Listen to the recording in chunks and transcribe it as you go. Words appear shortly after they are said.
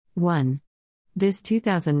1. This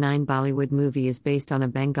 2009 Bollywood movie is based on a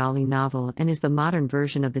Bengali novel and is the modern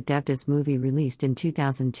version of the Dev.D movie released in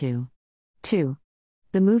 2002. 2.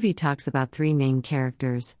 The movie talks about three main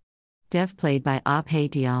characters. Dev played by Abhay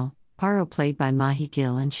Deol, Paro played by Mahi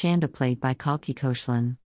Gill and Shanda played by Kalki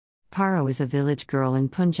Koshlan. Paro is a village girl in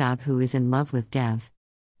Punjab who is in love with Dev.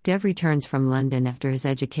 Dev returns from London after his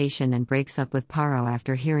education and breaks up with Paro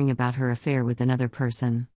after hearing about her affair with another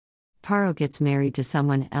person. Paro gets married to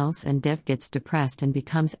someone else and Dev gets depressed and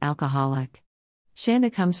becomes alcoholic.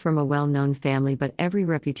 Shanda comes from a well-known family, but every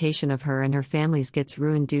reputation of her and her family's gets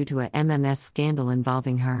ruined due to a MMS scandal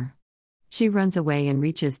involving her. She runs away and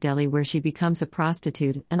reaches Delhi, where she becomes a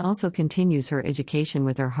prostitute and also continues her education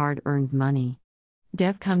with her hard-earned money.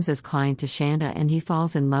 Dev comes as client to Shanda and he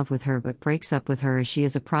falls in love with her but breaks up with her as she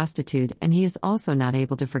is a prostitute, and he is also not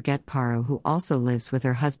able to forget Paro, who also lives with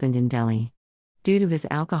her husband in Delhi. Due to his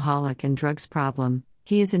alcoholic and drugs problem,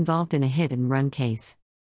 he is involved in a hit-and-run case.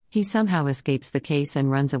 He somehow escapes the case and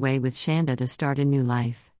runs away with Shanda to start a new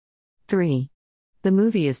life. 3. The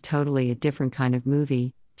movie is totally a different kind of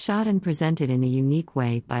movie, shot and presented in a unique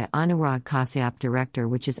way by Anurag Kashyap, director,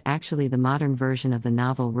 which is actually the modern version of the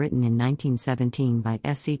novel written in 1917 by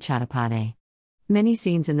S.C. Chattopadhyay. Many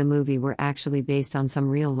scenes in the movie were actually based on some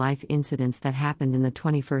real-life incidents that happened in the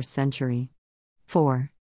 21st century. 4.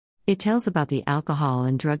 It tells about the alcohol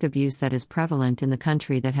and drug abuse that is prevalent in the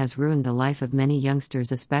country that has ruined the life of many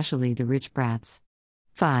youngsters, especially the rich brats.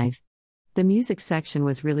 5. The music section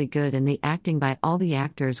was really good and the acting by all the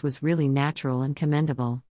actors was really natural and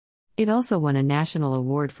commendable. It also won a national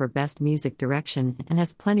award for Best Music Direction and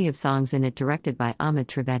has plenty of songs in it directed by Amit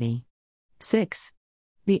Trivedi. 6.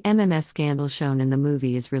 The MMS scandal shown in the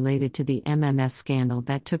movie is related to the MMS scandal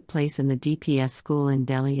that took place in the DPS school in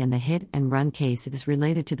Delhi, and the hit-and-run case is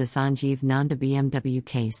related to the Sanjeev Nanda BMW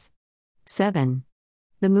case. 7.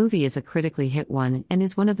 The movie is a critically hit one and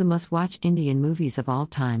is one of the must-watch Indian movies of all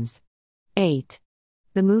times. 8.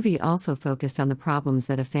 The movie also focused on the problems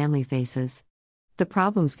that a family faces. The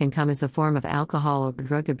problems can come as the form of alcohol or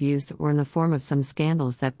drug abuse, or in the form of some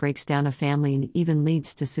scandals that breaks down a family and even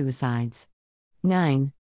leads to suicides.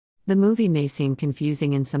 9. The movie may seem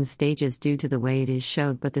confusing in some stages due to the way it is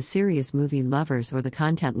showed, but the serious movie lovers or the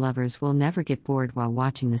content lovers will never get bored while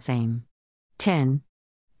watching the same. 10.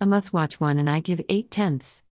 A must-watch one, and I give 8/10.